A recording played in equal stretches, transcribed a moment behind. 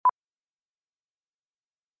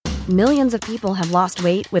Millions of people have lost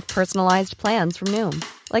weight with personalized plans from Noom.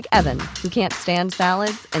 Like Evan, who can't stand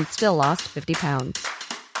salads and still lost 50 pounds.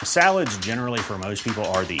 Salads generally for most people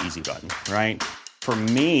are the easy button, right? For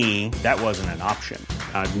me, that wasn't an option.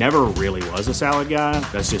 I never really was a salad guy.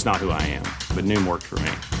 That's just not who I am. But Noom worked for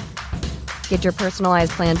me. Get your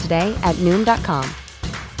personalized plan today at Noom.com.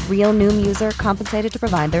 Real Noom user compensated to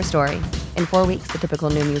provide their story. In 4 weeks, the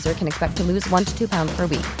typical Noom user can expect to lose 1 to 2 pounds per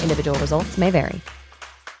week. Individual results may vary.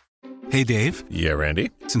 Hey, Dave. Yeah,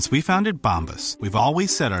 Randy. Since we founded Bombas, we've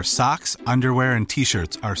always said our socks, underwear, and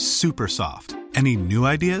T-shirts are super soft. Any new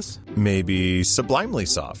ideas? Maybe sublimely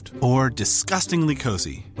soft. Or disgustingly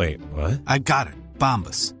cozy. Wait, what? I got it.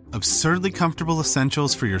 Bombas. Absurdly comfortable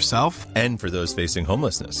essentials for yourself and for those facing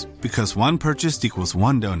homelessness. Because one purchased equals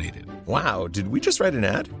one donated. Wow, did we just write an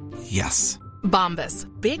ad? Yes. Bombas.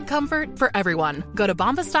 Big comfort for everyone. Go to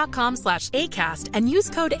bombas.com/ACAST and use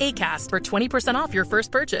code ACAST for 20% off your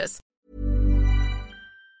first purchase.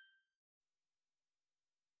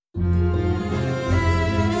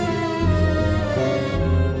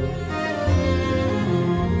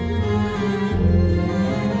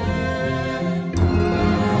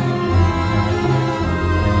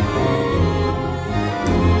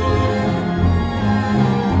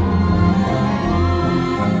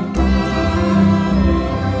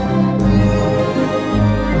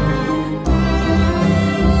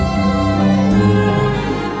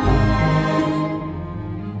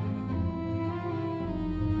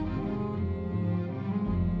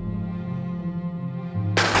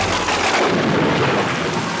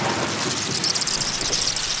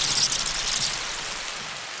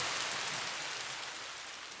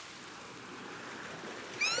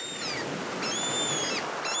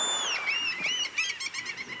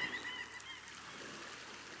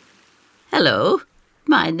 Hello,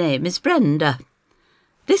 my name is Brenda.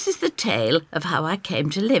 This is the tale of how I came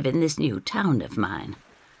to live in this new town of mine.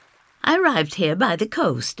 I arrived here by the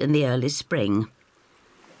coast in the early spring.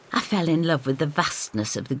 I fell in love with the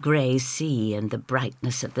vastness of the grey sea and the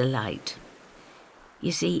brightness of the light.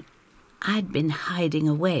 You see, I'd been hiding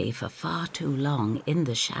away for far too long in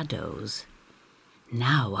the shadows.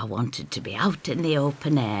 Now I wanted to be out in the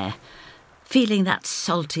open air, feeling that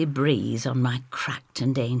salty breeze on my cracked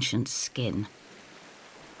and ancient skin.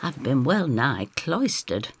 I've been well nigh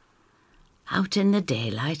cloistered. Out in the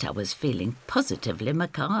daylight I was feeling positively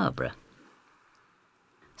macabre.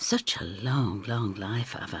 Such a long, long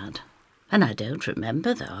life I've had, and I don't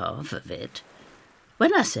remember the half of it.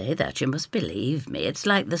 When I say that, you must believe me. It's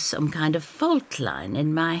like there's some kind of fault line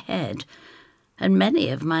in my head, and many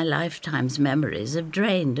of my lifetime's memories have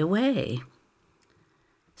drained away.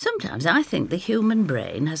 Sometimes I think the human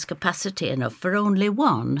brain has capacity enough for only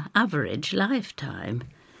one average lifetime.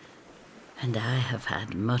 And I have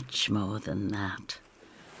had much more than that.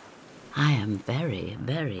 I am very,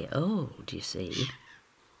 very old, you see.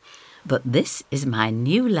 But this is my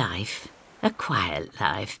new life, a quiet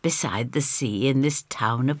life beside the sea in this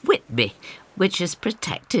town of Whitby, which has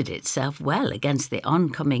protected itself well against the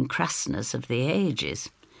oncoming crassness of the ages.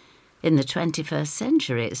 In the 21st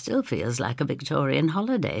century, it still feels like a Victorian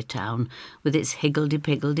holiday town, with its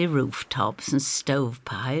higgledy-piggledy rooftops and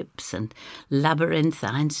stovepipes and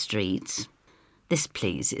labyrinthine streets. This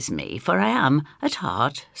pleases me, for I am, at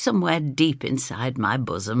heart, somewhere deep inside my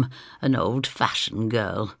bosom, an old-fashioned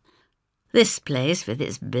girl. This place, with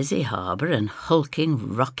its busy harbour and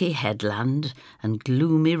hulking rocky headland and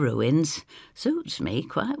gloomy ruins, suits me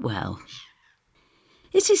quite well.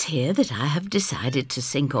 It is here that I have decided to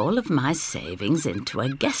sink all of my savings into a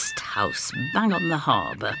guest house bang on the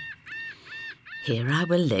harbour. Here I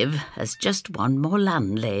will live as just one more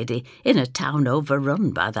landlady in a town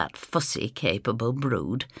overrun by that fussy, capable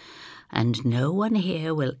brood, and no one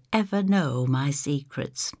here will ever know my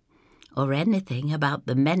secrets, or anything about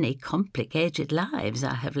the many complicated lives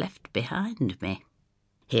I have left behind me.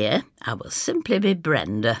 Here I will simply be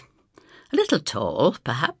Brenda, a little tall,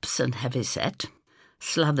 perhaps, and heavy-set,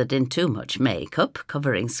 slathered in too much makeup,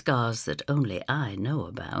 covering scars that only I know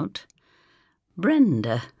about.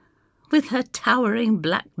 Brenda, with her towering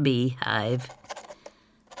black beehive.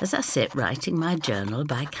 As I sit writing my journal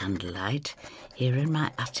by candlelight, here in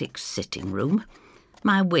my attic sitting room,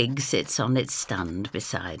 my wig sits on its stand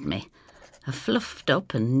beside me, a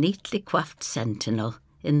fluffed-up and neatly coiffed sentinel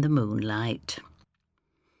in the moonlight.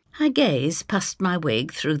 I gaze past my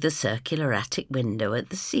wig through the circular attic window at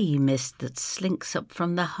the sea mist that slinks up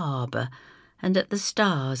from the harbour and at the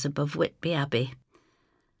stars above Whitby Abbey.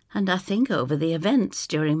 And I think over the events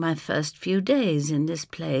during my first few days in this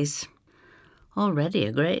place. Already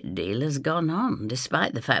a great deal has gone on,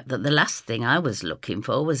 despite the fact that the last thing I was looking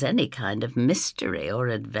for was any kind of mystery or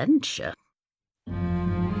adventure.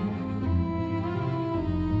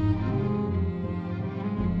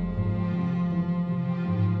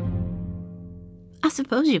 I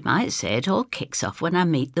suppose you might say it all kicks off when I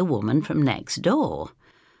meet the woman from next door,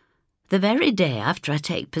 the very day after I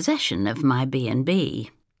take possession of my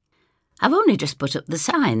B&B. I've only just put up the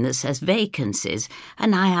sign that says vacancies,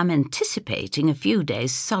 and I am anticipating a few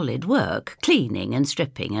days' solid work, cleaning and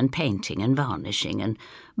stripping and painting and varnishing and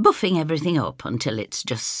buffing everything up until it's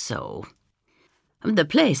just so. The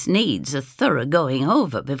place needs a thorough going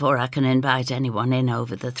over before I can invite anyone in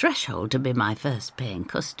over the threshold to be my first paying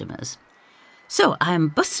customers. So I am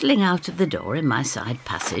bustling out of the door in my side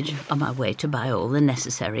passage on my way to buy all the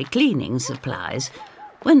necessary cleaning supplies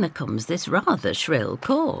when there comes this rather shrill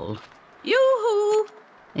call. "Yoo-hoo!"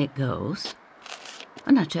 it goes.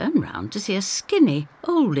 And I turn round to see a skinny,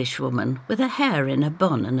 oldish woman with her hair in a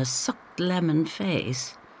bun and a sucked lemon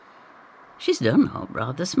face. She's done up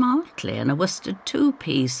rather smartly in a worsted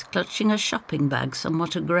two-piece, clutching a shopping bag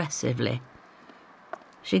somewhat aggressively.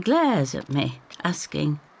 She glares at me,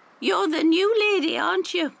 asking, "You're the new lady,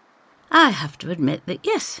 aren't you?" I have to admit that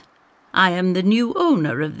yes, I am the new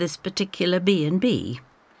owner of this particular B&B.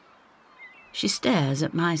 She stares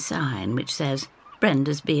at my sign, which says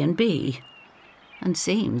Brenda's B&B, and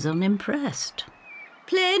seems unimpressed.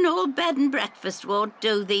 "Plain old bed and breakfast won't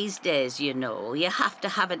do these days, you know. You have to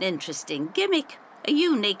have an interesting gimmick, a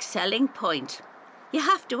unique selling point. You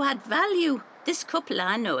have to add value. This couple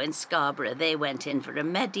I know in Scarborough, they went in for a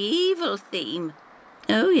medieval theme."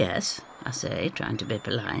 "Oh, yes," I say, trying to be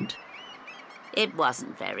polite. "It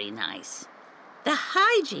wasn't very nice. The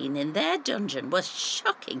hygiene in their dungeon was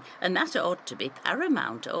shocking, and that ought to be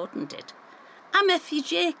paramount, oughtn't it? I'm Effie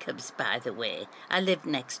Jacobs, by the way. I live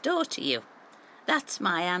next door to you. That's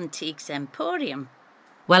my antiques emporium."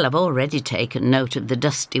 Well, I've already taken note of the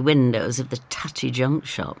dusty windows of the tatty junk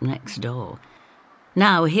shop next door.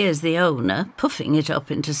 Now here's the owner puffing it up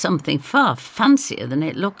into something far fancier than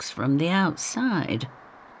it looks from the outside.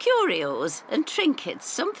 Curios and trinkets,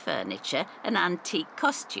 some furniture and antique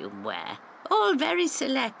costume wear, all very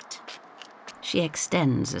select. She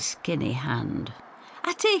extends a skinny hand.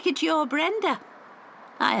 "I take it you're Brenda."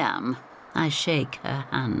 I am. I shake her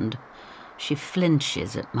hand. She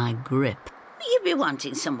flinches at my grip. "You'd be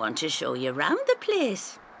wanting someone to show you round the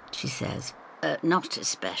place," she says. Not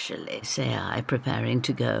especially," say I, preparing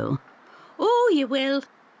to go. "Oh, you will.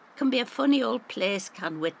 Can be a funny old place,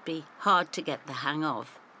 can Whitby. Hard to get the hang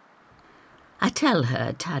of." I tell her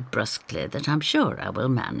a tad brusquely that I'm sure I will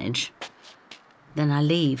manage. Then I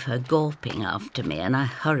leave her gawping after me and I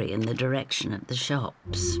hurry in the direction of the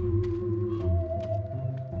shops.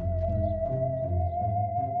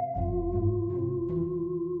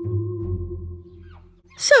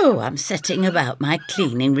 So I'm setting about my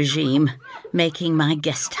cleaning regime, making my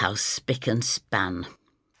guest house spick and span.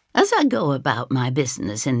 As I go about my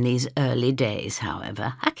business in these early days,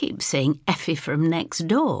 however, I keep saying Effie from next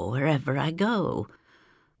door wherever I go.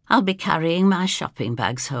 I'll be carrying my shopping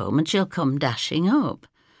bags home and she'll come dashing up.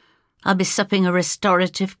 I'll be supping a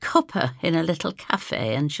restorative cuppa in a little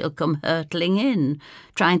cafe and she'll come hurtling in,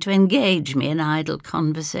 trying to engage me in idle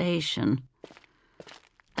conversation.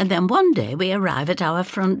 And then one day we arrive at our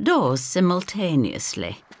front doors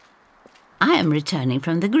simultaneously. I am returning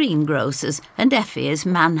from the greengrocer's and Effie is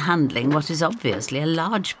manhandling what is obviously a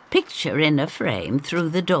large picture in a frame through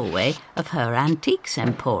the doorway of her antiques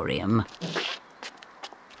emporium.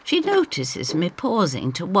 She notices me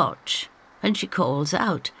pausing to watch and she calls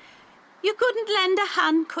out, "You couldn't lend a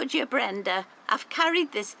hand, could you, Brenda? I've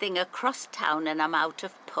carried this thing across town and I'm out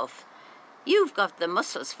of puff. You've got the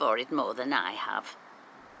muscles for it more than I have."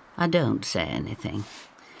 I don't say anything.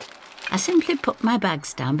 I simply put my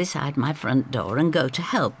bags down beside my front door and go to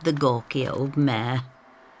help the gawky old mare.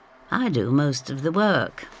 I do most of the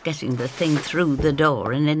work, getting the thing through the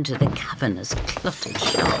door and into the cavernous, cluttered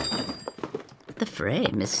shop. The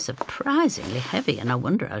frame is surprisingly heavy and I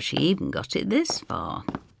wonder how she even got it this far.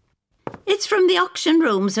 "It's from the auction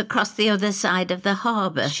rooms across the other side of the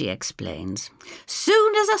harbour," she explains.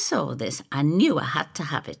 "Soon as I saw this, I knew I had to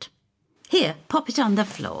have it. Here, pop it on the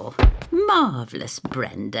floor. Marvellous,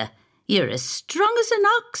 Brenda. You're as strong as an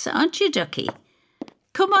ox, aren't you, ducky?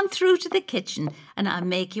 Come on through to the kitchen and I'll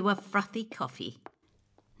make you a frothy coffee."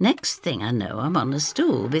 Next thing I know, I'm on a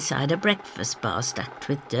stool beside a breakfast bar stacked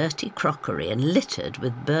with dirty crockery and littered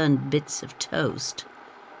with burned bits of toast.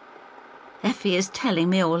 Effie is telling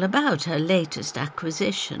me all about her latest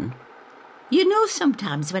acquisition. You know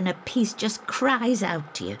sometimes when a piece just cries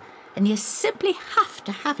out to you and you simply have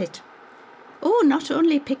to have it. Oh, not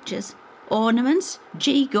only pictures, ornaments,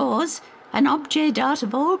 gewgaws, and objet d'art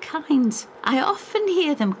of all kinds. I often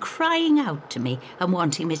hear them crying out to me and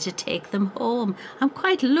wanting me to take them home. I'm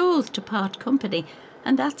quite loath to part company,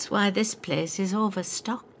 and that's why this place is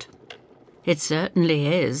overstocked. It certainly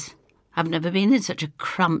is. I've never been in such a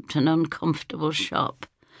cramped and uncomfortable shop.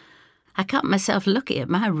 I count myself lucky at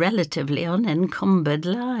my relatively unencumbered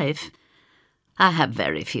life. I have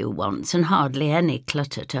very few wants and hardly any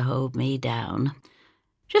clutter to hold me down.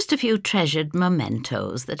 Just a few treasured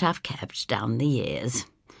mementos that I've kept down the years.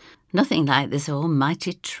 Nothing like this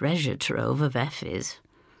almighty treasure trove of Effie's.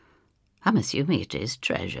 I'm assuming it is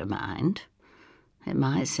treasure, mind. It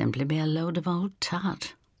might simply be a load of old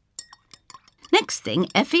tat. Next thing,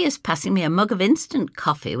 Effie is passing me a mug of instant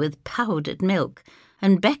coffee with powdered milk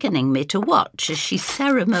and beckoning me to watch as she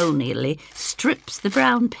ceremonially strips the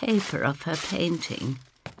brown paper off her painting.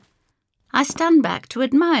 I stand back to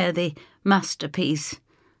admire the masterpiece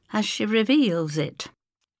as she reveals it.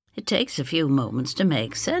 It takes a few moments to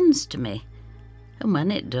make sense to me, and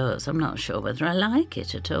when it does, I'm not sure whether I like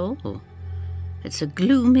it at all. It's a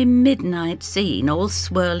gloomy midnight scene, all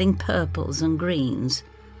swirling purples and greens.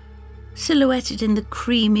 Silhouetted in the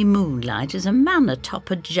creamy moonlight is a man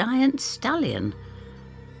atop a giant stallion.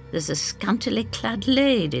 There's a scantily clad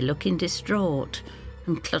lady looking distraught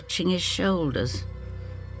and clutching his shoulders.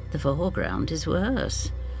 The foreground is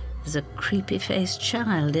worse. There's a creepy-faced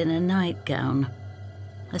child in a nightgown.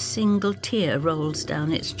 A single tear rolls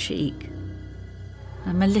down its cheek.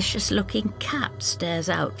 A malicious-looking cat stares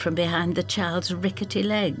out from behind the child's rickety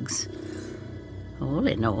legs. All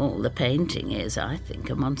in all, the painting is, I think,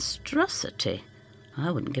 a monstrosity.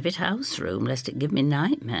 I wouldn't give it house room, lest it give me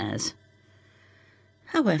nightmares.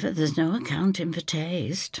 However, there's no accounting for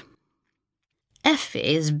taste. Effie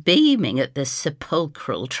is beaming at this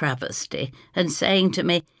sepulchral travesty and saying to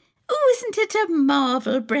me, "Oh, isn't it a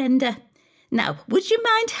marvel, Brenda? Now, would you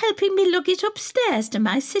mind helping me lug it upstairs to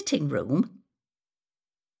my sitting room?"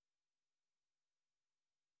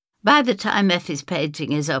 By the time Effie's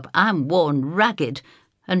painting is up, I'm worn ragged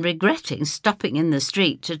and regretting stopping in the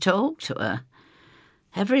street to talk to her.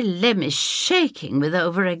 Every limb is shaking with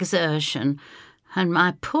overexertion, and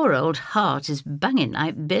my poor old heart is banging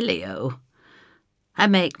like billy-o. I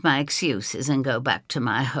make my excuses and go back to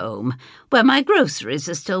my home, where my groceries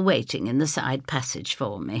are still waiting in the side passage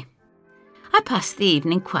for me. I pass the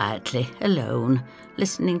evening quietly, alone,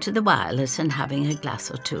 listening to the wireless and having a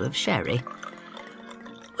glass or two of sherry.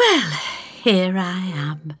 Well, here I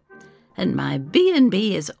am, and my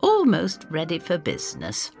B&B is almost ready for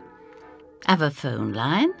business. I've a phone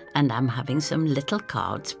line, and I'm having some little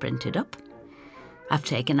cards printed up. I've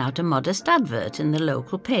taken out a modest advert in the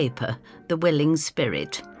local paper, The Willing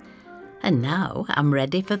Spirit, and now I'm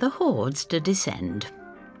ready for the hordes to descend.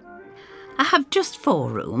 I have just 4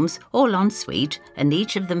 rooms, all en suite, and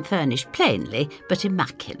each of them furnished plainly but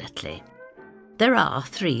immaculately. There are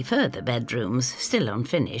 3 further bedrooms, still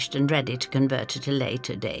unfinished and ready to convert at a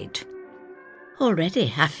later date.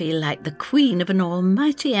 Already I feel like the queen of an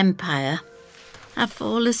almighty empire. I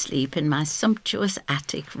fall asleep in my sumptuous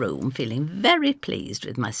attic room, feeling very pleased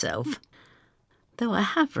with myself, though I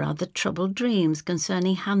have rather troubled dreams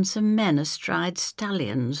concerning handsome men astride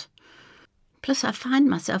stallions. Plus I find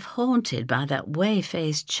myself haunted by that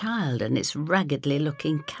whey-faced child and its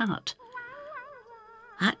raggedly-looking cat.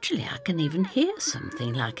 Actually, I can even hear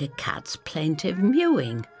something like a cat's plaintive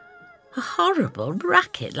mewing. A horrible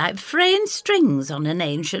racket like fraying strings on an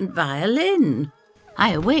ancient violin.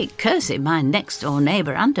 I awake cursing my next-door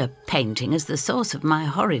neighbour and her painting as the source of my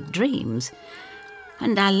horrid dreams,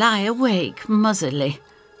 and I lie awake muzzily,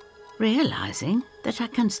 realising that I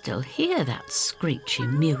can still hear that screechy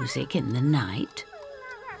music in the night.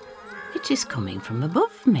 It is coming from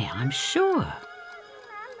above me, I'm sure.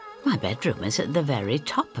 My bedroom is at the very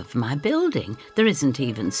top of my building. There isn't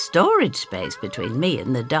even storage space between me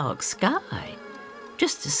and the dark sky.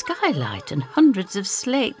 Just a skylight and hundreds of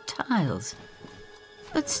slate tiles.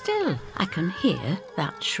 But still, I can hear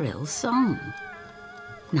that shrill song.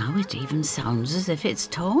 Now it even sounds as if it's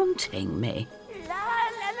taunting me. La,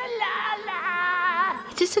 la, la, la,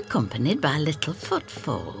 la. It is accompanied by little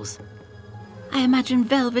footfalls. I imagine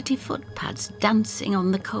velvety footpads dancing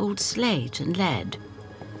on the cold slate and lead.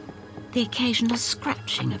 The occasional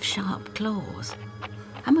scratching of sharp claws.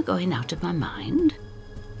 Am I going out of my mind?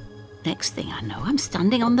 Next thing I know, I'm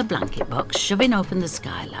standing on the blanket box, shoving open the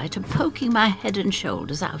skylight and poking my head and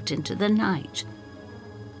shoulders out into the night.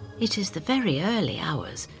 It is the very early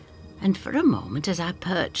hours, and for a moment as I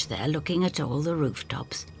perch there looking at all the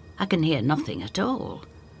rooftops, I can hear nothing at all.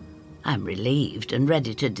 I'm relieved and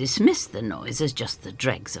ready to dismiss the noise as just the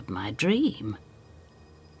dregs of my dream.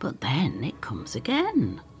 But then it comes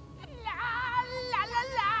again.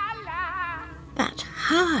 That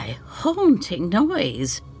high, haunting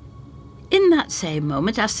noise. In that same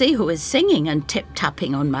moment, I see who is singing and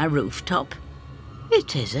tip-tapping on my rooftop.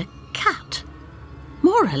 It is a cat,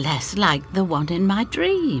 more or less like the one in my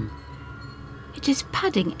dream. It is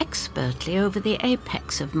padding expertly over the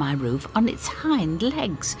apex of my roof on its hind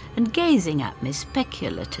legs and gazing at me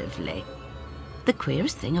speculatively. The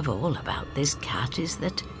queerest thing of all about this cat is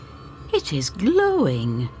that it is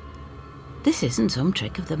glowing. This isn't some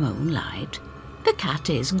trick of the moonlight. The cat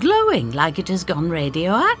is glowing like it has gone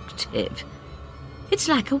radioactive. It's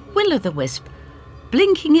like a will-o'-the-wisp,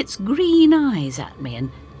 blinking its green eyes at me, and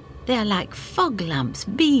they are like fog lamps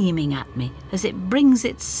beaming at me as it brings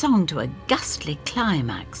its song to a ghastly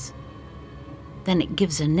climax. Then it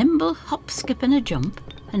gives a nimble hop, skip and a jump,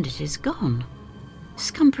 and it is gone,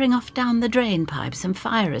 scumpering off down the drain pipes and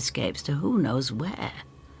fire escapes to who knows where.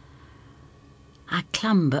 I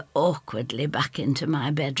clamber awkwardly back into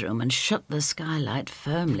my bedroom and shut the skylight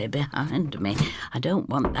firmly behind me. I don't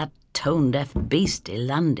want that tone-deaf beastie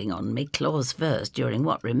landing on me claws first during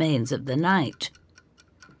what remains of the night.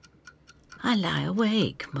 I lie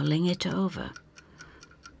awake, mulling it over.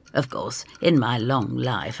 Of course, in my long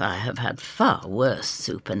life I have had far worse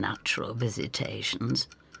supernatural visitations.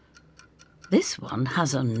 This one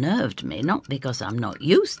has unnerved me, not because I'm not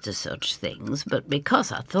used to such things, but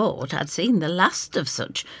because I thought I'd seen the last of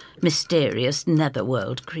such mysterious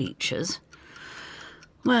netherworld creatures.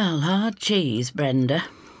 Well, hard cheese, Brenda.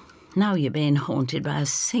 Now you're being haunted by a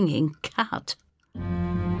singing cat.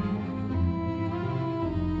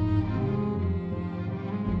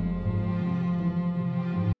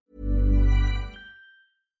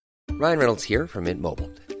 Ryan Reynolds here from Mint Mobile.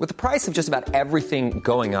 With the price of just about everything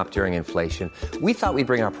going up during inflation, we thought we'd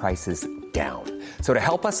bring our prices down. So to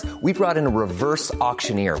help us, we brought in a reverse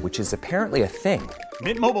auctioneer, which is apparently a thing.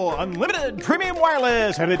 Mint Mobile Unlimited Premium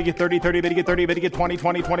Wireless. How to get 30, 30, bit to get 30, bit to get 20,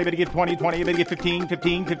 20, 20, bit to get 20, 20, bit to get 15,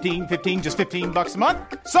 15, 15, 15, just $15 a month?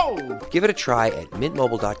 Sold! Give it a try at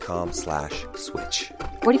mintmobile.com/switch.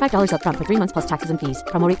 $45 up front for 3 months plus taxes and fees.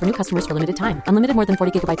 Promo rate for new customers for limited time. Unlimited more than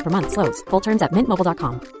 40 gigabytes per month. Slows full terms at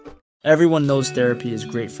mintmobile.com. Everyone knows therapy is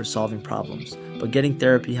great for solving problems, but getting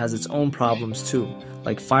therapy has its own problems too,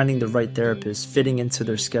 like finding the right therapist, fitting into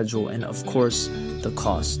their schedule, and of course, the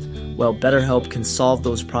cost. Well, BetterHelp can solve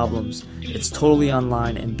those problems. It's totally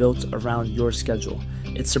online and built around your schedule.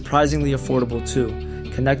 It's surprisingly affordable too.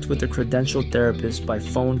 Connect with a credentialed therapist by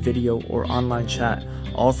phone, video, or online chat,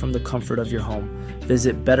 all from the comfort of your home.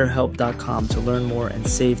 Visit BetterHelp.com to learn more and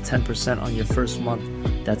save 10% on your first month.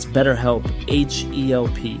 That's BetterHelp,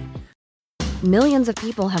 H-E-L-P. Millions of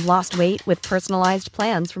people have lost weight with personalized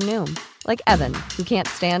plans from Noom. Like Evan, who can't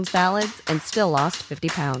stand salads and still lost 50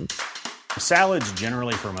 pounds. Salads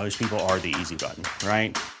generally for most people are the easy button,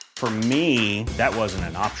 right? For me, that wasn't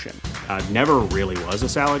an option. I never really was a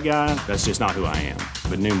salad guy. That's just not who I am.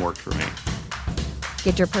 But Noom worked for me.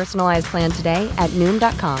 Get your personalized plan today at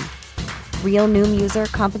Noom.com. Real Noom user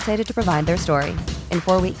compensated to provide their story. In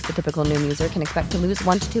 4 weeks, the typical Noom user can expect to lose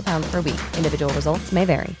 1 to 2 pounds per week. Individual results may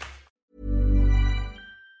vary.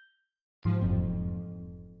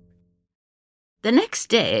 The next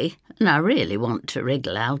day, and I really want to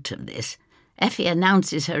wriggle out of this, Effie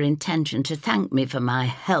announces her intention to thank me for my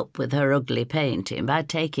help with her ugly painting by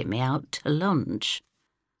taking me out to lunch.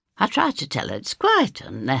 I try to tell her it's quite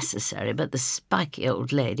unnecessary, but the spiky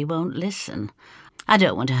old lady won't listen. I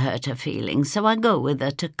don't want to hurt her feelings, so I go with her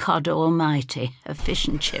to Cod Almighty, a fish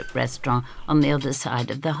and chip restaurant on the other side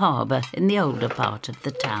of the harbour in the older part of the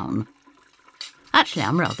town. Actually,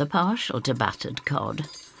 I'm rather partial to battered cod.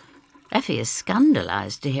 Effie is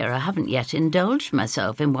scandalised to hear I haven't yet indulged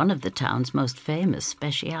myself in one of the town's most famous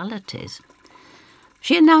specialities.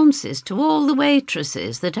 She announces to all the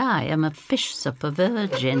waitresses that I am a fish supper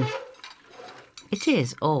virgin. It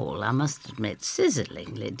is all, I must admit,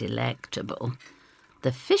 sizzlingly delectable.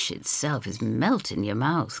 The fish itself is melt in your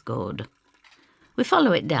mouth good. We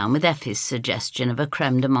follow it down with Effie's suggestion of a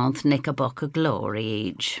creme de menthe Knickerbocker glory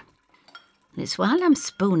each. It's while I'm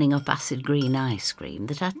spooning up acid green ice cream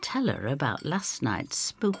that I tell her about last night's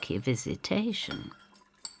spooky visitation.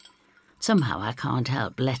 Somehow I can't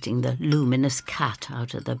help letting the luminous cat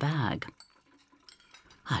out of the bag.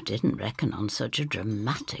 I didn't reckon on such a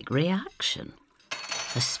dramatic reaction.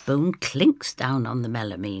 A spoon clinks down on the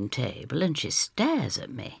melamine table and she stares at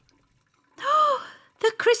me. "Oh,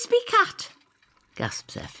 the crispy cat!"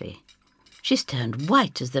 gasps Effie. She's turned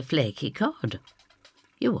white as the flaky cod.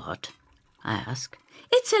 "You what?" I ask.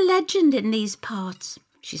 "It's a legend in these parts.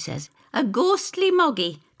 she says. A ghostly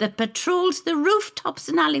moggy that patrols the rooftops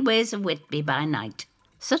and alleyways of Whitby by night.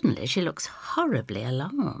 Suddenly she looks horribly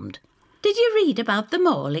alarmed. Did you read about the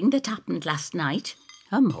mauling that happened last night?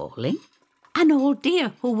 A mauling? An old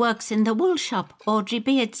dear who works in the wool shop, Audrey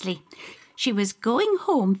Beardsley. She was going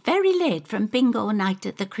home very late from bingo night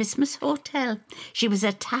at the Christmas Hotel. She was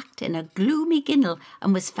attacked in a gloomy ginnel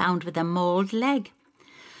and was found with a mauled leg.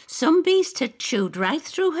 Some beast had chewed right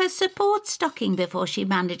through her support stocking before she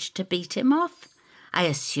managed to beat him off. I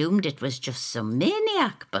assumed it was just some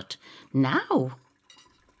maniac, but now...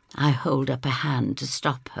 I hold up a hand to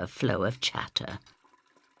stop her flow of chatter.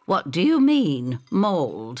 What do you mean,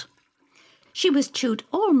 mauled? She was chewed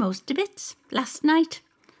almost to bits last night.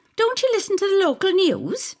 Don't you listen to the local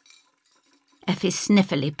news? Effie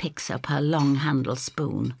sniffily picks up her long-handled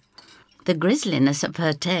spoon. The grisliness of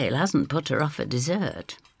her tale hasn't put her off a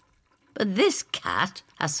dessert. But this cat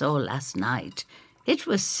I saw last night, it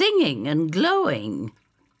was singing and glowing.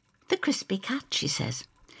 The crispy cat, she says.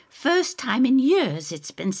 First time in years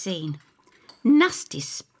it's been seen. Nasty,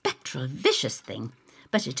 spectral, vicious thing.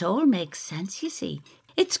 But it all makes sense, you see.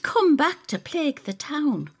 It's come back to plague the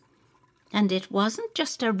town. And it wasn't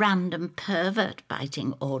just a random pervert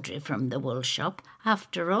biting Audrey from the wool shop,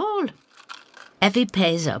 after all. Effie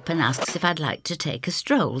pays up and asks if I'd like to take a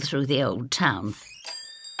stroll through the old town.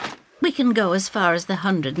 We can go as far as the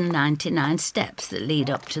 199 steps that lead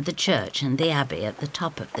up to the church and the abbey at the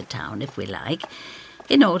top of the town, if we like,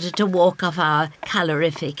 in order to walk off our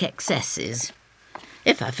calorific excesses.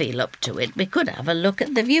 If I feel up to it, we could have a look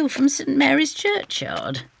at the view from St Mary's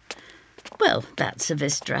churchyard. Well, that's a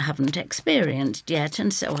vista I haven't experienced yet,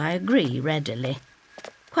 and so I agree readily.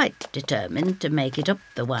 Quite determined to make it up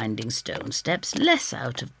the winding stone steps less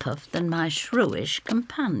out of puff than my shrewish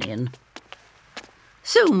companion.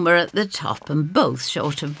 Soon we're at the top and both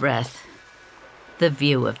short of breath. The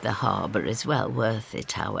view of the harbour is well worth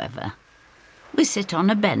it, however. We sit on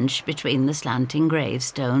a bench between the slanting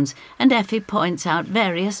gravestones, and Effie points out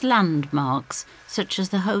various landmarks, such as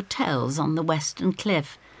the hotels on the western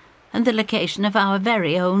cliff, and the location of our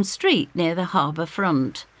very own street near the harbour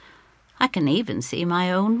front. I can even see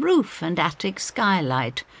my own roof and attic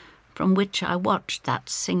skylight, from which I watched that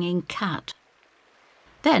singing cat.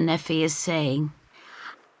 Then Effie is saying,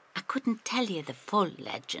 I couldn't tell you the full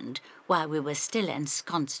legend while we were still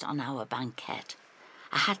ensconced on our banquette.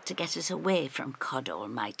 I had to get us away from God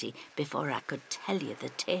Almighty before I could tell you the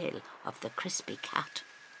tale of the crispy cat.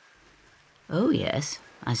 Oh, yes,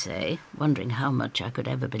 I say, wondering how much I could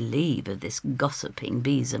ever believe of this gossiping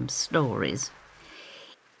Beeham's stories.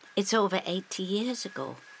 It's over 80 years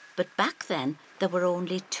ago, but back then there were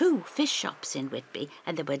only 2 fish shops in Whitby,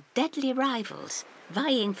 and they were deadly rivals,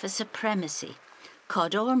 vying for supremacy.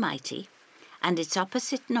 Cod Almighty, and its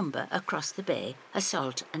opposite number across the bay,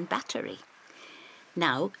 Assault and Battery.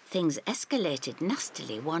 Now, things escalated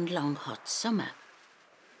nastily one long hot summer.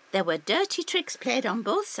 There were dirty tricks played on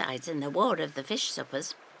both sides in the war of the fish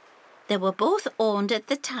suppers. They were both owned at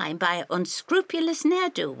the time by unscrupulous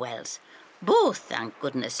ne'er-do-wells, both, thank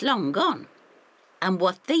goodness, long gone. And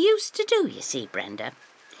what they used to do, you see, Brenda,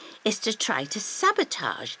 is to try to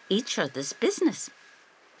sabotage each other's business.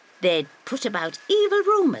 They'd put about evil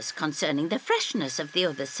rumours concerning the freshness of the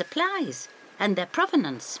other's supplies and their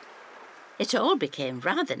provenance. It all became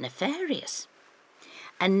rather nefarious.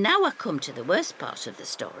 And now I come to the worst part of the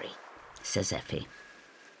story, says Effie.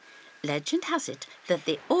 Legend has it that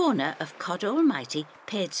the owner of Cod Almighty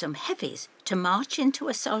paid some heavies to march into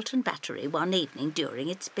Assault and Battery one evening during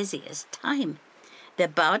its busiest time. They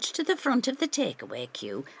barged to the front of the takeaway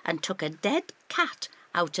queue and took a dead cat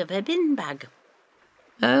out of a bin bag.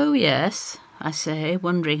 Oh, yes, I say,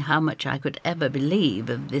 wondering how much I could ever believe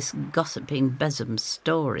of this gossiping Beeham's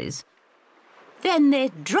stories. Then they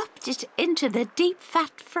dropped it into the deep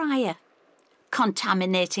fat fryer,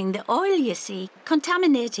 contaminating the oil, you see,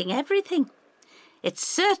 contaminating everything. It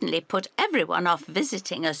certainly put everyone off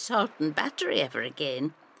visiting Assault and Battery ever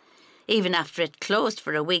again, even after it closed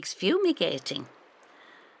for a week's fumigating.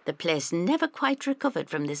 The place never quite recovered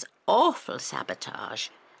from this awful sabotage,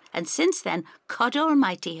 and since then Cod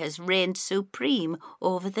Almighty has reigned supreme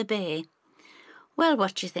over the bay. Well,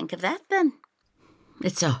 what do you think of that, then?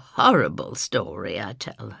 It's a horrible story, I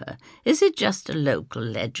tell her. Is it just a local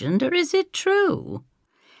legend, or is it true?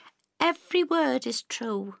 Every word is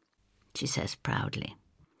true, she says proudly.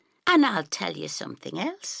 And I'll tell you something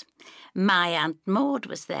else. My Aunt Maud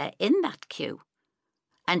was there in that queue,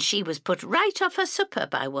 and she was put right off her supper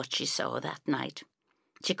by what she saw that night.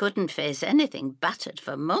 She couldn't face anything battered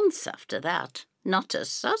for months after that, not a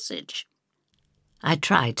sausage. I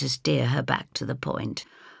try to steer her back to the point.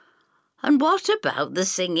 And what about the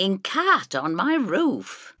singing cat on my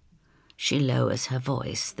roof? She lowers her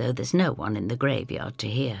voice, though there's no one in the graveyard to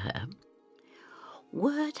hear her.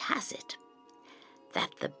 Word has it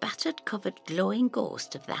that the battered-covered glowing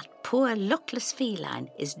ghost of that poor luckless feline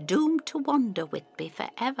is doomed to wander Whitby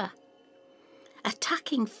forever,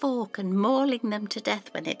 attacking folk and mauling them to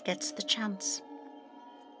death when it gets the chance.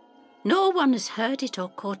 No one has heard it or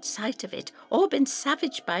caught sight of it or been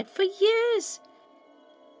savaged by it for years.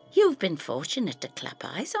 You've been fortunate to clap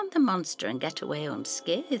eyes on the monster and get away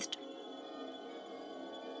unscathed.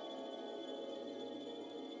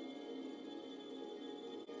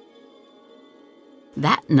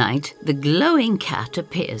 That night, the glowing cat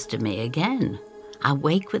appears to me again. I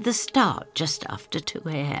wake with a start just after 2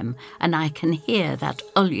 a.m. and I can hear that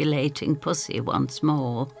ululating pussy once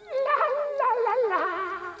more.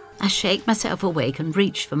 I shake myself awake and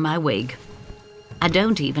reach for my wig. I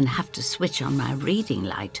don't even have to switch on my reading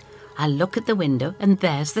light. I look at the window and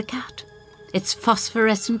there's the cat. Its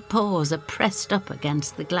phosphorescent paws are pressed up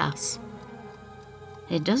against the glass.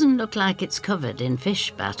 It doesn't look like it's covered in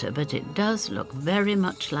fish batter, but it does look very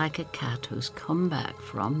much like a cat who's come back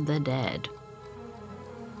from the dead.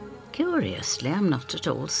 Curiously, I'm not at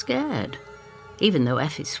all scared, even though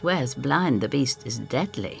Effie swears blind the beast is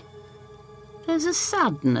deadly. There's a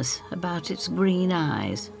sadness about its green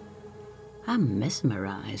eyes. I'm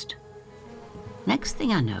mesmerised. Next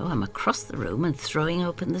thing I know, I'm across the room and throwing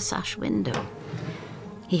open the sash window.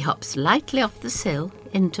 He hops lightly off the sill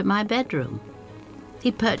into my bedroom.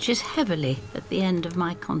 He perches heavily at the end of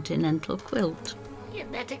my continental quilt.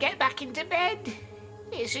 You'd better get back into bed.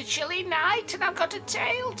 It's a chilly night and I've got a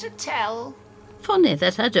tale to tell. Funny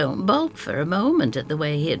that I don't balk for a moment at the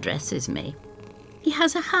way he addresses me. He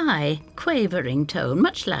has a high, quavering tone,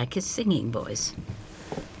 much like his singing voice.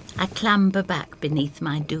 I clamber back beneath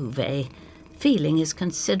my duvet, feeling his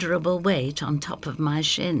considerable weight on top of my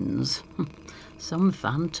shins. Some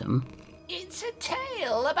phantom. It's a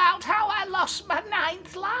tale about how I lost my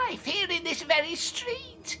 9th life here in this very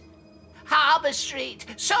street. Harbour Street,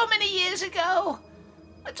 so many years ago.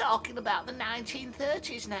 We're talking about the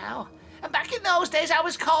 1930s now. And back in those days I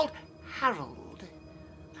was called Harold.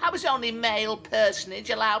 I was only male personage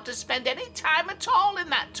allowed to spend any time at all in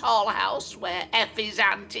that tall house where Effie's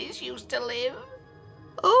aunties used to live.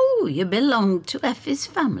 Oh, you belonged to Effie's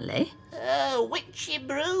family? A witchy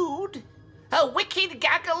brood. A wicked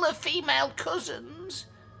gaggle of female cousins.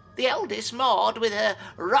 The eldest Maud with her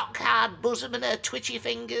rock-hard bosom and her twitchy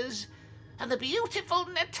fingers. And the beautiful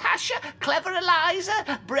Natasha, clever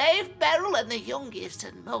Eliza, brave Beryl, and the youngest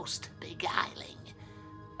and most beguiling,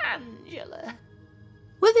 Angela.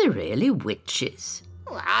 Were they really witches?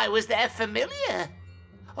 Well, I was their familiar.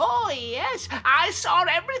 Oh, yes, I saw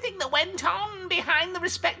everything that went on behind the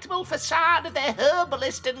respectable facade of their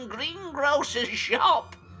herbalist and greengrocer's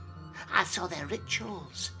shop. I saw their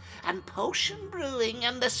rituals and potion brewing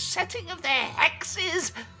and the setting of their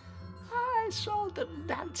hexes. I saw them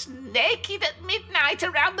dance naked at midnight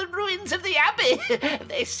around the ruins of the abbey.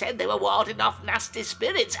 They said they were warding off nasty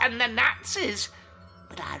spirits and the Nazis,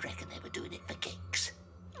 but I reckon they were doing it for kicks.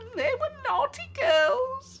 They were naughty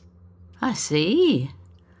girls. I see.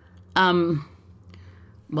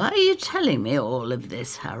 Why are you telling me all of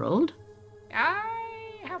this, Harold? I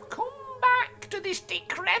have come back to this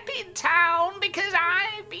decrepit town because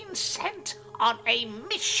I've been sent on a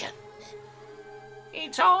mission.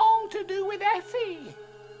 It's all to do with Effie,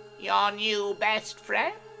 your new best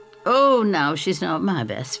friend. Oh, now, she's not my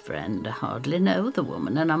best friend. I hardly know the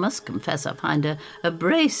woman, and I must confess I find her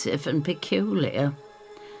abrasive and peculiar.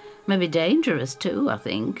 Maybe dangerous, too, I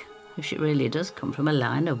think, if she really does come from a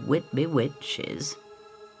line of Whitby witches.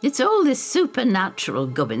 It's all this supernatural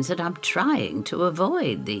gubbins that I'm trying to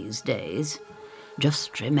avoid these days.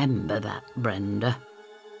 Just remember that, Brenda.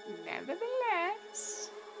 Nevertheless,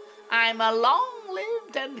 I'm a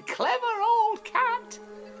long-lived and clever old cat,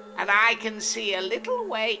 and I can see a little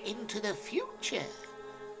way into the future.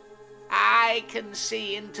 I can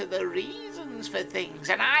see into the reasons for things,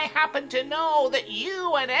 and I happen to know that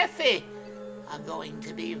you and Effie are going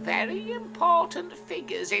to be very important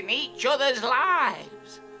figures in each other's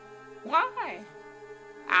lives. Why?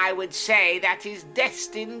 I would say that is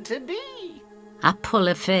destined to be. I pull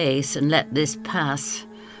a face and let this pass.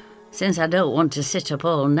 Since I don't want to sit up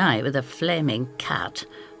all night with a flaming cat,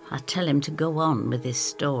 I tell him to go on with his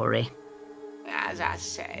story. As I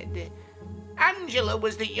said, Angela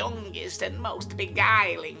was the youngest and most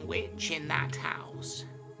beguiling witch in that house.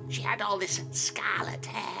 She had all this scarlet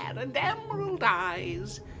hair and emerald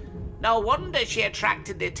eyes. No wonder she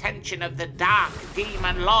attracted the attention of the dark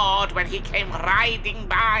demon lord when he came riding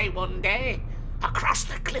by one day. across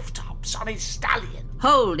the cliff tops on his stallion.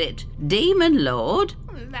 Hold it, Demon Lord?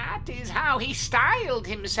 That is how he styled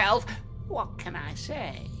himself. What can I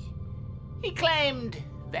say? He claimed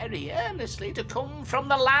very earnestly to come from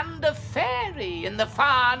the land of Fairy in the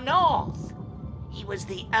far north. He was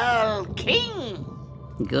the Earl King.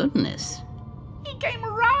 Goodness. He came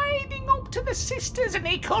riding up to the sisters and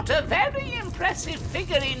he cut a very impressive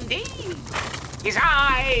figure indeed. His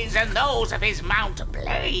eyes and those of his mount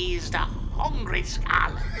blazed a hungry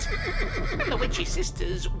scarlet. And the witchy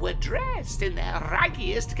sisters were dressed in their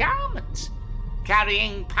raggiest garments,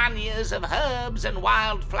 carrying panniers of herbs and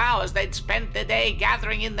wild flowers they'd spent the day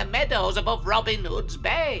gathering in the meadows above Robin Hood's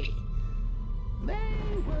Bay. They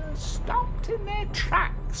were stopped in their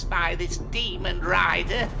tracks by this demon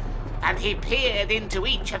rider, and he peered into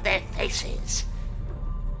each of their faces.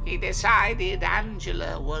 He decided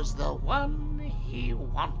Angela was the one he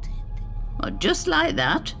wanted. Or just like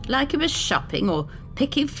that, like he was shopping or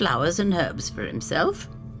picking flowers and herbs for himself.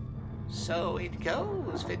 So it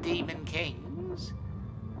goes for Demon Kings.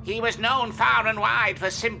 He was known far and wide for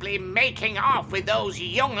simply making off with those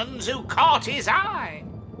young'uns who caught his eye.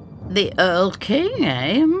 The Earl King,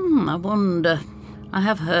 eh? I wonder. I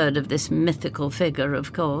have heard of this mythical figure,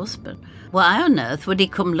 of course, but why on earth would he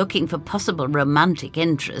come looking for possible romantic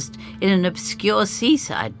interest in an obscure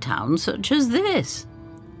seaside town such as this?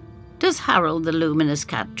 Does Harold the Luminous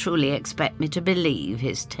Cat truly expect me to believe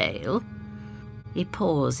his tale? He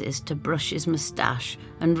pauses to brush his moustache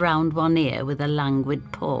and round one ear with a languid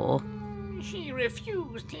paw. She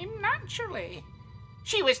refused him naturally.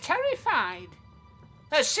 She was terrified.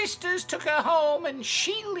 Her sisters took her home and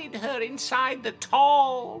shielded her inside the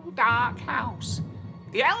tall, dark house.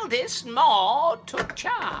 The eldest, Maud, took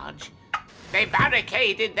charge. They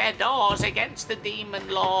barricaded their doors against the Demon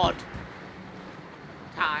Lord.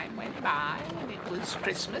 Time went by, and it was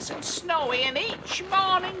Christmas and snowy, and each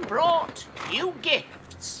morning brought new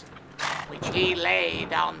gifts, which he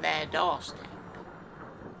laid on their doorstep.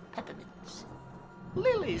 Peppermints,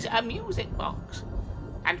 lilies, a music box,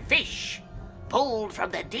 and fish pulled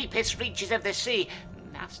from the deepest reaches of the sea.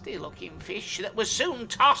 Nasty-looking fish that was soon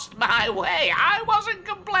tossed my way. I wasn't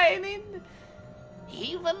complaining.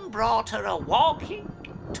 He even brought her a walking,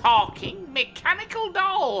 talking, mechanical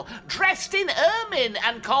doll dressed in ermine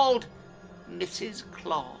and called Mrs.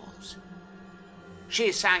 Claus.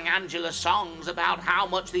 She sang Angela songs about how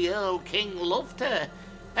much the Earl King loved her.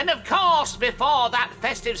 And of course, before that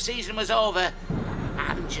festive season was over,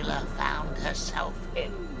 Angela found herself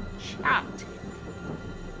enchanted.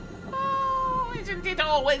 Oh, isn't it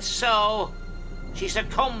always so? She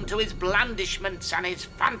succumbed to his blandishments and his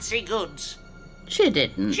fancy goods. She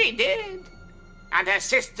didn't. She did. And her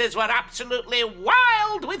sisters were absolutely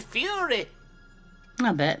wild with fury.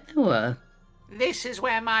 I bet they were. This is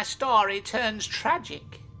where my story turns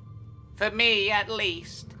tragic. For me, at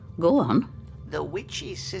least. Go on. The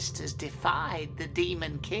witchy sisters defied the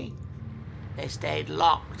Demon King. They stayed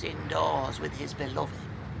locked indoors with his beloved.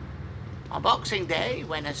 On Boxing Day,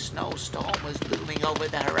 when a snowstorm was looming over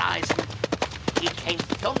the horizon, he came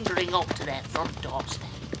thundering up to their front doorstep.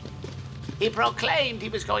 He proclaimed he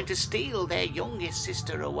was going to steal their youngest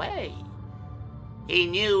sister away. He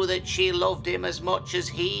knew that she loved him as much as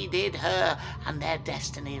he did her, and their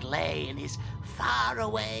destiny lay in his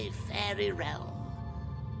faraway fairy realm,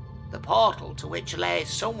 the portal to which lay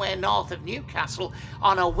somewhere north of Newcastle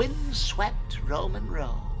on a wind-swept Roman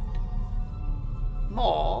road.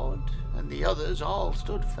 Maud and the others all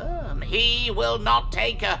stood firm. He will not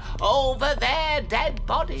take her over their dead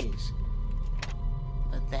bodies.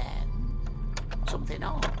 But then, something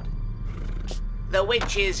odd. The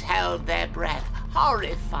witches held their breath,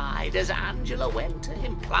 horrified, as Angela went to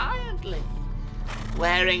him pliantly,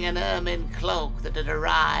 wearing an ermine cloak that had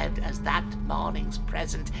arrived as that morning's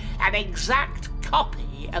present, an exact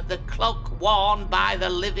copy of the cloak worn by the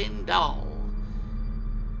living doll.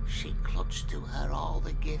 She clutched to her all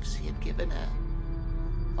the gifts he had given her,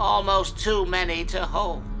 almost too many to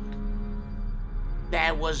hold.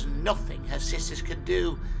 There was nothing her sisters could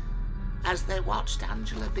do as they watched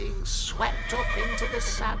Angela being swept up into the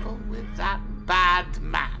saddle with that bad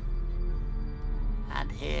man.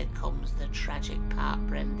 And here comes the tragic part,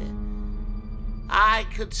 Brenda. I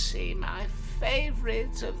could see my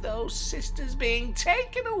favourites of those sisters being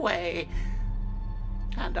taken away,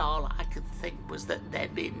 and all I could think was that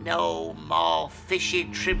there'd be no more fishy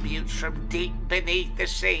tributes from deep beneath the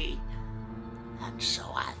sea. And so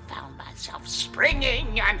I found myself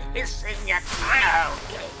springing and hissing at my own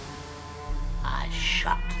game. I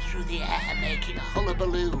shot through the air, making a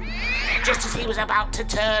hullabaloo, just as he was about to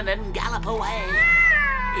turn and gallop away.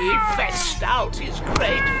 He fetched out his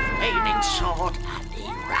great flaming sword and he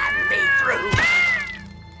ran me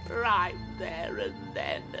through. Right there and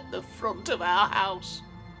then at the front of our house.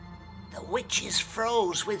 The witches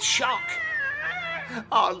froze with shock.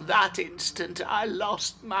 On that instant I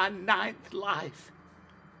lost my 9th life,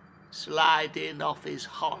 sliding off his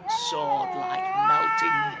hot sword like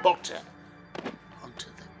melting butter onto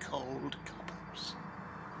the cold cobbles.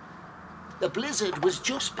 The blizzard was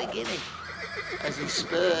just beginning as he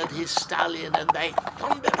spurred his stallion and they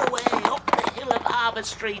thundered away up the hill of Harbour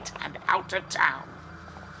Street and out of town.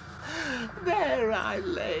 There I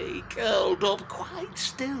lay, curled up quite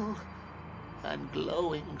still and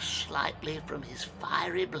glowing slightly from his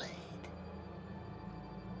fiery blade.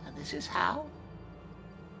 And this is how,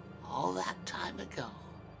 all that time ago,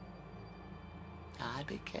 I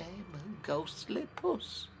became a ghostly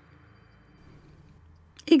puss.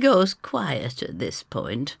 He goes quiet at this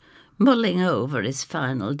point, mulling over his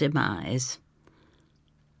final demise.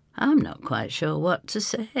 I'm not quite sure what to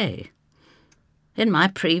say. In my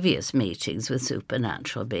previous meetings with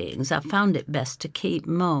supernatural beings, I've found it best to keep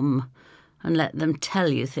mum and let them tell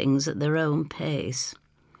you things at their own pace.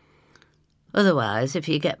 Otherwise, if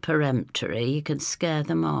you get peremptory, you can scare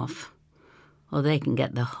them off, or they can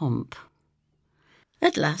get the hump.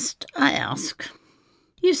 At last, I ask,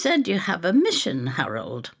 you said you have a mission,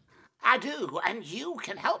 Harold. I do, and you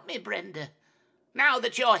can help me, Brenda. Now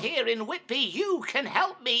that you're here in Whitby, you can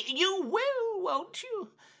help me. You will, won't you?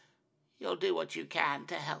 You'll do what you can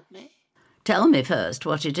to help me. Tell me first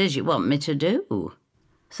what it is you want me to do.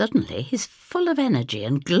 Suddenly, he's full of energy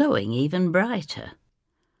and glowing even brighter.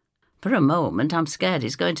 For a moment, I'm scared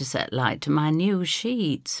he's going to set light to my new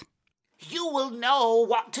sheets. You will know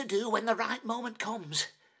what to do when the right moment comes.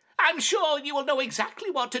 I'm sure you will know exactly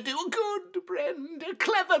what to do. Good Brenda,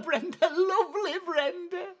 clever Brenda, lovely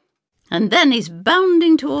Brenda. And then he's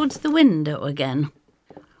bounding towards the window again.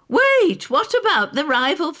 Wait, what about the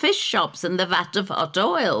rival fish shops and the vat of hot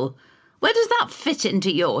oil? Where does that fit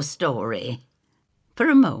into your story? For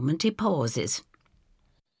a moment he pauses.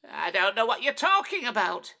 I don't know what you're talking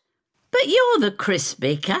about. But you're the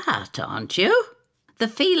crispy cat, aren't you? The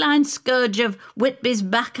feline scourge of Whitby's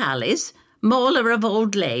back alleys, mauler of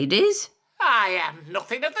old ladies? I am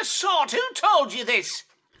nothing of the sort. Who told you this?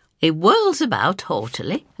 He whirls about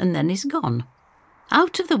haughtily, and then he's gone.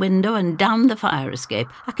 Out of the window and down the fire escape,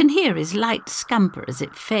 I can hear his light scamper as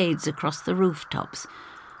it fades across the rooftops.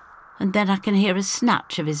 And then I can hear a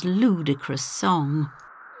snatch of his ludicrous song.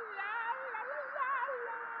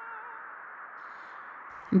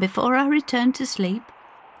 And before I return to sleep,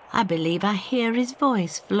 I believe I hear his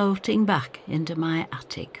voice floating back into my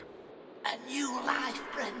attic. A new life,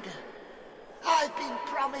 Brenda. I've been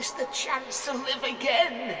promised the chance to live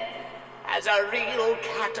again as a real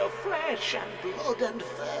cat of flesh and blood and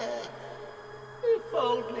fur. If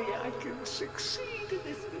only I can succeed in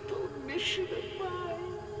this little mission of mine.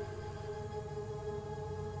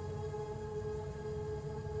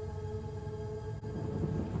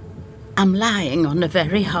 I'm lying on a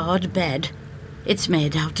very hard bed. It's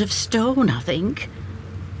made out of stone, I think.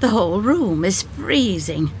 The whole room is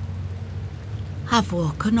freezing. I've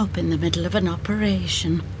woken up in the middle of an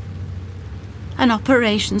operation. An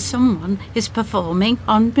operation someone is performing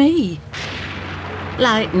on me.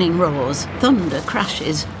 Lightning roars, thunder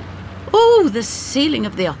crashes. Oh, the ceiling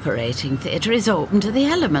of the operating theatre is open to the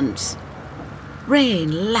elements.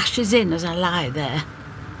 Rain lashes in as I lie there.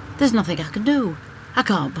 There's nothing I can do. I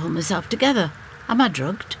can't pull myself together. Am I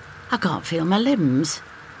drugged? I can't feel my limbs.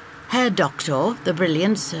 Herr Doctor, the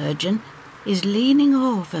brilliant surgeon, is leaning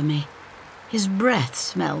over me. His breath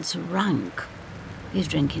smells rank. He's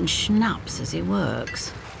drinking schnapps as he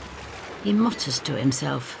works. He mutters to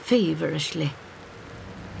himself feverishly.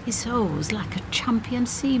 He sews like a champion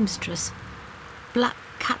seamstress, black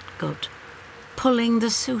catgut, pulling the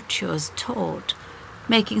sutures taut,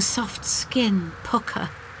 making soft skin pucker.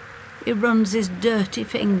 He runs his dirty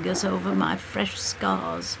fingers over my fresh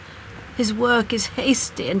scars. His work is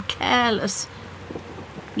hasty and careless.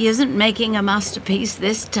 He isn't making a masterpiece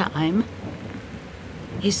this time.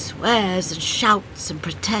 He swears and shouts and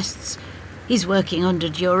protests. He's working under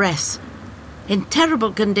duress. In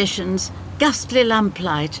terrible conditions, ghastly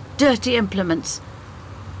lamplight, dirty implements.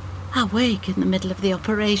 I wake in the middle of the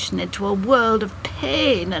operation into a world of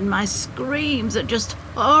pain, and my screams are just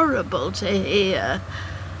horrible to hear.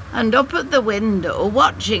 And up at the window,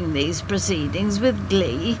 watching these proceedings with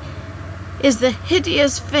glee, is the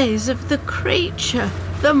hideous face of the creature,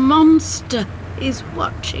 the monster. He's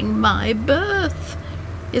watching my birth.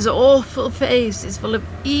 His awful face is full of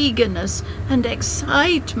eagerness and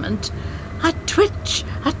excitement. I twitch,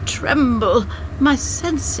 I tremble, my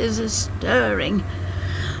senses are stirring.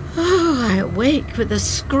 Oh, I awake with a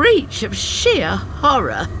screech of sheer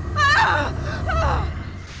horror.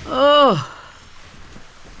 Oh,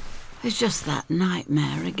 it's just that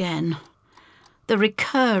nightmare again. The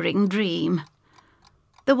recurring dream.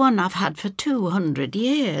 The one I've had for 200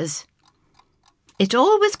 years. It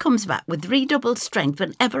always comes back with redoubled strength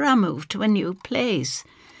whenever I move to a new place.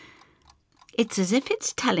 It's as if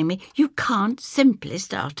it's telling me you can't simply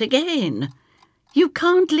start again. You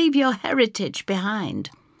can't leave your heritage behind.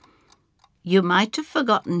 You might have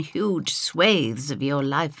forgotten huge swathes of your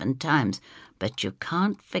life and times, but you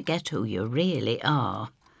can't forget who you really are.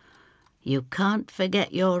 You can't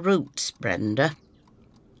forget your roots, Brenda.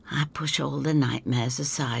 I push all the nightmares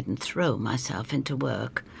aside and throw myself into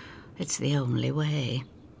work. It's the only way.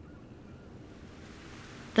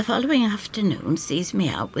 The following afternoon sees me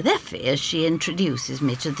out with Effie as she introduces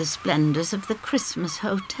me to the splendours of the Christmas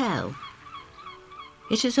Hotel.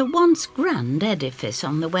 It is a once grand edifice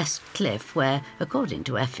on the West Cliff where, according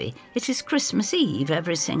to Effie, it is Christmas Eve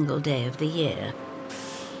every single day of the year.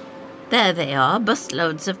 There they are,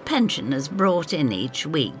 busloads of pensioners brought in each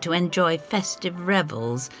week to enjoy festive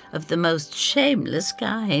revels of the most shameless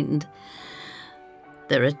kind.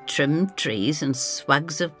 There are trimmed trees and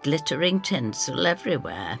swags of glittering tinsel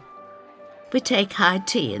everywhere. We take high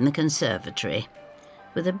tea in the conservatory,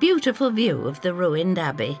 with a beautiful view of the ruined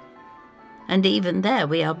abbey. And even there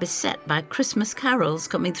we are beset by Christmas carols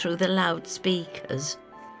coming through the loudspeakers.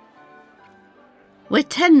 We're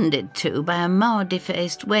tended to by a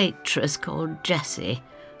mardy-faced waitress called Jessie,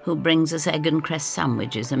 who brings us egg and cress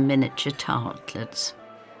sandwiches and miniature tartlets.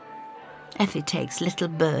 Effie takes little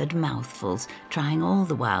bird mouthfuls, trying all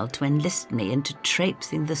the while to enlist me into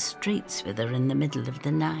traipsing the streets with her in the middle of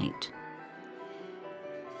the night.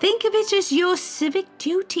 "Think of it as your civic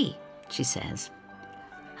duty," she says.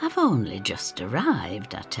 "I've only just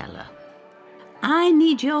arrived," I tell her. "I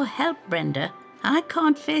need your help, Brenda. I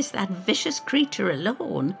can't face that vicious creature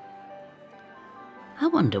alone." I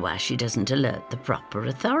wonder why she doesn't alert the proper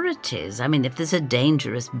authorities. I mean, if there's a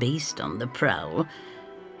dangerous beast on the prowl,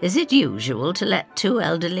 is it usual to let 2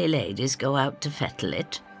 elderly ladies go out to fettle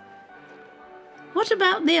it? What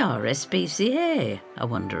about the RSPCA, I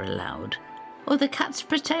wonder aloud, or the Cats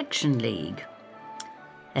Protection League?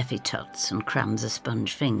 Effie tuts and crams a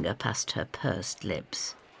sponge finger past her pursed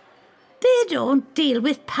lips. "They don't deal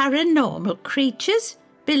with paranormal creatures.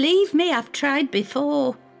 Believe me, I've tried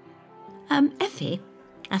before." Effie,"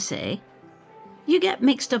 I say, "you get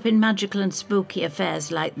mixed up in magical and spooky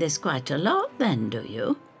affairs like this quite a lot then, do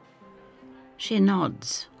you?" She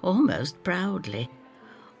nods, almost proudly.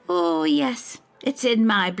 "Oh, yes, it's in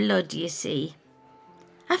my blood, you see.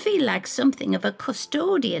 I feel like something of a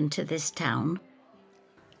custodian to this town."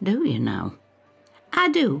 "Do you now?" "I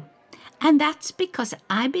do. And that's because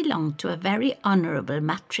I belong to a very honourable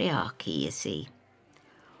matriarchy, you see.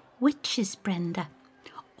 Witches, Brenda.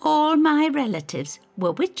 All my relatives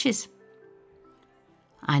were witches."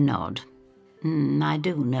 I nod. I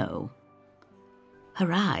do know.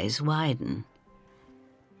 Her eyes widen.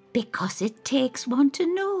 "Because it takes one to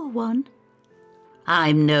know one."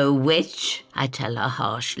 "I'm no witch," I tell her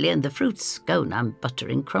harshly, and the fruit scone I'm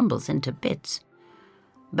buttering crumbles into bits.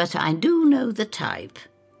 "But I do know the type.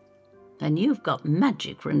 And you've got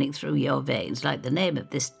magic running through your veins like the name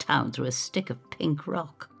of this town through a stick of pink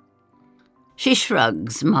rock." She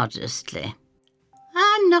shrugs modestly.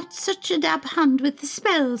 "I'm not such a dab hand with the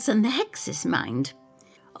spells and the hexes, mind.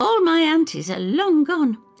 All my aunties are long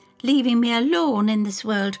gone, leaving me alone in this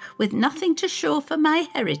world with nothing to show for my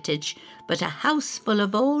heritage but a house full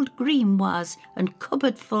of old grimoires and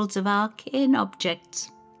cupboardfuls of arcane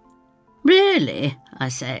objects." "Really?" I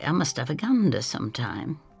say. "I must have a gander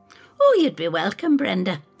sometime." "Oh, you'd be welcome,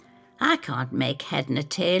 Brenda. I can't make head nor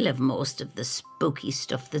tail of most of the spooky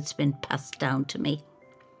stuff that's been passed down to me.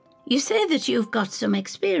 You say that you've got some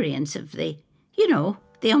experience of the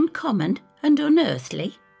uncommon and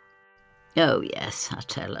unearthly." "Oh, yes," I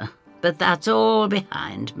tell her, "but that's all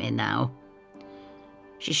behind me now."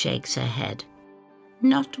 She shakes her head.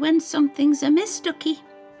 "Not when something's amiss, Ducky.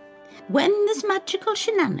 When there's magical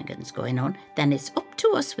shenanigans going on, then it's up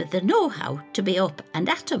to us with the know-how to be up and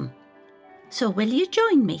at 'em. So will you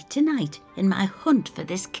join me tonight in my hunt for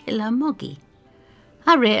this killer muggy?"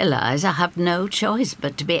 I realise I have no choice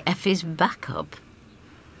but to be Effie's backup.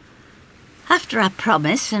 After I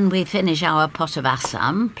promise and we finish our pot of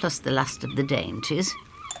Assam, plus the last of the dainties,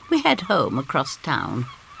 we head home across town.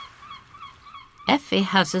 Effie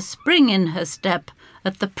has a spring in her step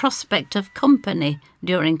at the prospect of company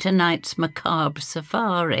during tonight's macabre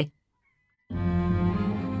safari.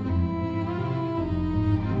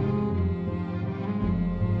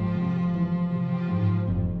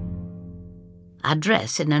 I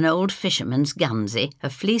dress in an old fisherman's gansy, a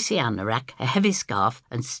fleecy anorak, a heavy scarf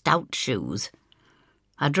and stout shoes.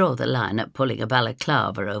 I draw the line at pulling a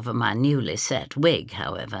balaclava over my newly set wig,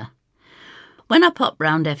 however. When I pop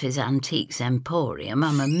round Effie's Antiques Emporium,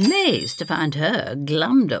 I'm amazed to find her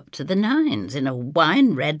glammed up to the nines in a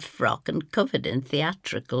wine-red frock and covered in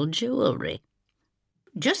theatrical jewellery.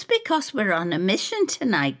 "Just because we're on a mission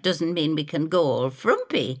tonight doesn't mean we can go all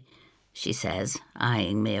frumpy," she says,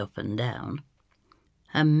 eyeing me up and down.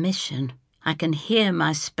 A mission. I can hear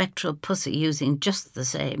my spectral pussy using just the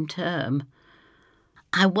same term.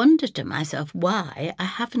 I wonder to myself why I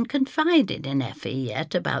haven't confided in Effie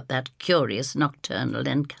yet about that curious nocturnal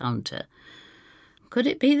encounter. Could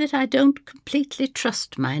it be that I don't completely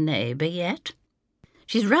trust my neighbour yet?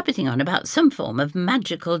 She's rabbiting on about some form of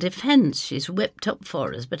magical defence she's whipped up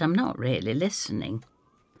for us, but I'm not really listening.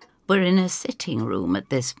 We're in a sitting room at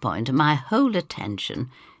this point, and my whole attention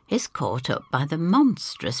is caught up by the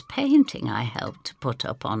monstrous painting I helped to put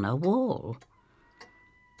up on a wall.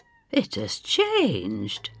 It has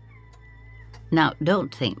changed. Now,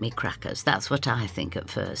 don't think me crackers, that's what I think at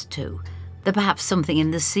first too. That perhaps something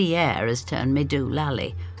in the sea air has turned me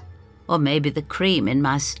doolally. Or maybe the cream in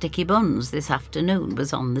my sticky buns this afternoon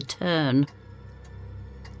was on the turn.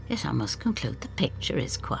 Yet I must conclude the picture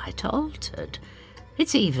is quite altered.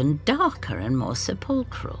 It's even darker and more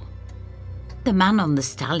sepulchral. The man on the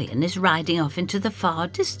stallion is riding off into the far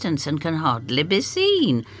distance and can hardly be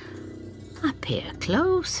seen. I peer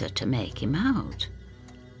closer to make him out.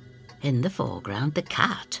 In the foreground, the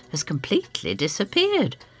cat has completely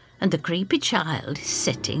disappeared, and the creepy child is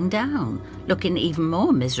sitting down, looking even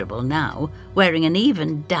more miserable now, wearing an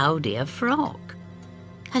even dowdier frock.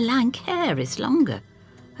 Her lank hair is longer,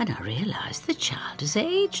 and I realise the child has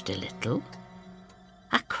aged a little.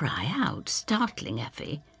 I cry out, startling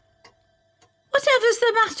Effie. "Whatever's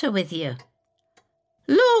the matter with you?"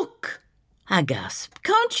 "Look!" I gasp.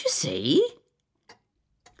 "Can't you see?"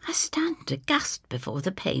 I stand aghast before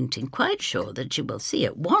the painting, quite sure that she will see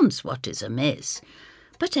at once what is amiss.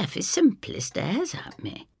 But Effie simply stares at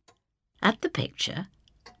me. At the picture,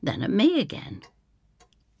 then at me again.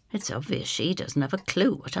 It's obvious she doesn't have a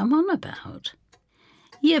clue what I'm on about.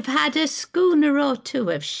 "You've had a schooner or two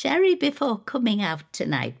of sherry before coming out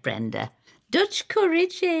tonight, Brenda. Dutch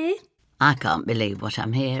courage, eh?" I can't believe what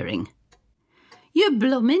I'm hearing. "Your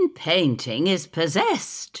bloomin' painting is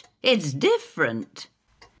possessed. It's different."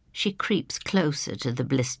 She creeps closer to the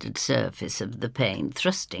blistered surface of the paint,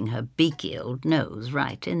 thrusting her beaky old nose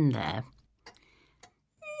right in there.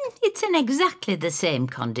 "It's in exactly the same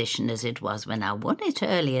condition as it was when I won it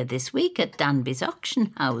earlier this week at Danby's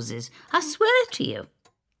auction houses. I swear to you."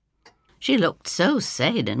 She looked so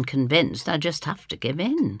sane and convinced I just have to give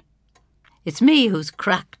in. It's me who's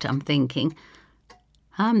cracked, I'm thinking.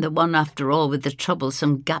 I'm the one, after all, with the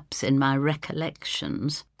troublesome gaps in my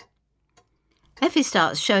recollections. Effie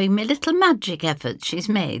starts showing me little magic efforts she's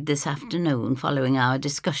made this afternoon following our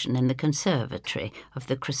discussion in the conservatory of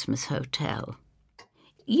the Christmas Hotel.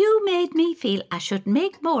 "You made me feel I should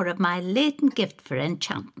make more of my latent gift for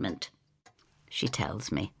enchantment," she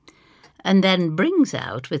tells me, and then brings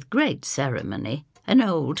out with great ceremony an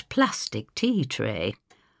old plastic tea tray.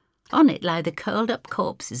 On it lie the curled-up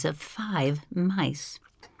corpses of 5 mice.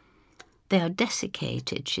 They are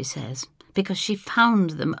desiccated, she says, because she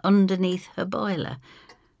found them underneath her boiler.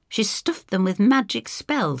 She stuffed them with magic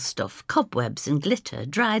spell stuff, cobwebs and glitter,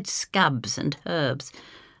 dried scabs and herbs,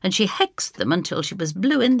 and she hexed them until she was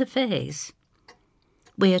blue in the face.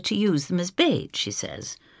 We are to use them as bait, she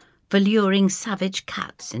says, for luring savage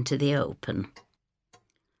cats into the open.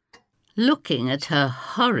 Looking at her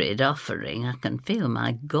horrid offering, I can feel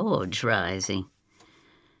my gorge rising.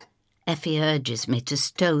 Effie urges me to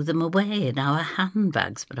stow them away in our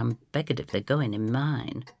handbags, but I'm beggared if they're going in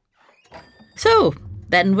mine. So,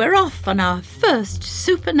 then we're off on our first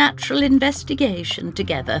supernatural investigation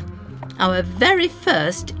together. Our very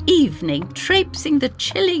first evening traipsing the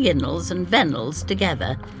chilly innels and vennels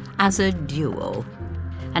together as a duo.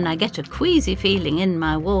 And I get a queasy feeling in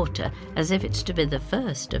my water as if it's to be the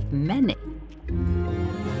first of many.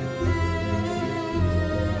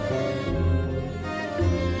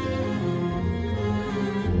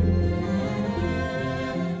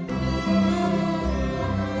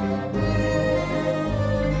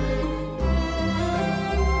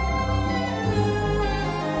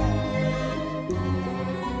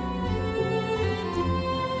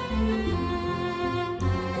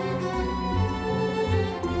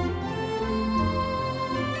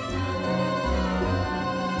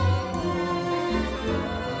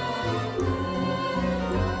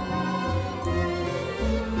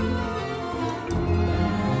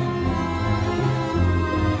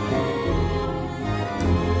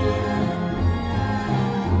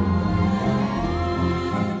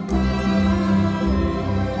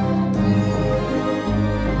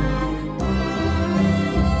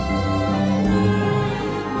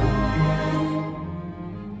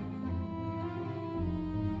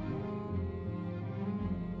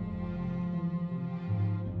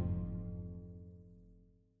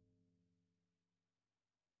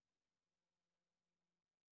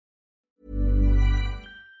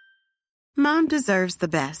 Mom deserves the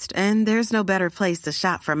best, and there's no better place to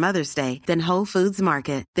shop for Mother's Day than Whole Foods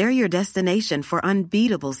Market. They're your destination for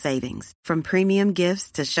unbeatable savings, from premium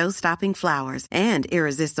gifts to show-stopping flowers and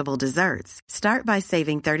irresistible desserts. Start by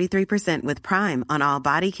saving 33% with Prime on all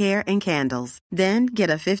body care and candles. Then get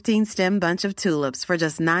a 15-stem bunch of tulips for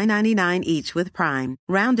just $9.99 each with Prime.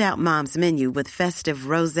 Round out Mom's menu with festive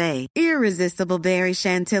rosé, irresistible berry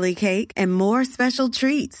chantilly cake, and more special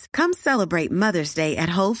treats. Come celebrate Mother's Day at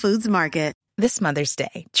Whole Foods Market. This Mother's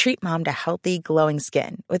Day, treat Mom to healthy, glowing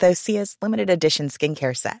skin with Osea's limited edition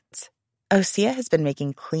skincare sets. Osea has been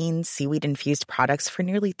making clean, seaweed-infused products for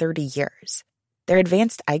nearly 30 years. Their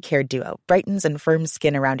advanced eye care duo brightens and firms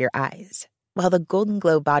skin around your eyes, while the Golden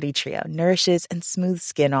Glow Body Trio nourishes and smooths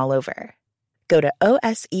skin all over. Go to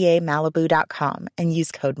OSEAMalibu.com and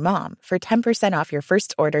use code MOM for 10% off your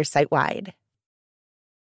first order site-wide.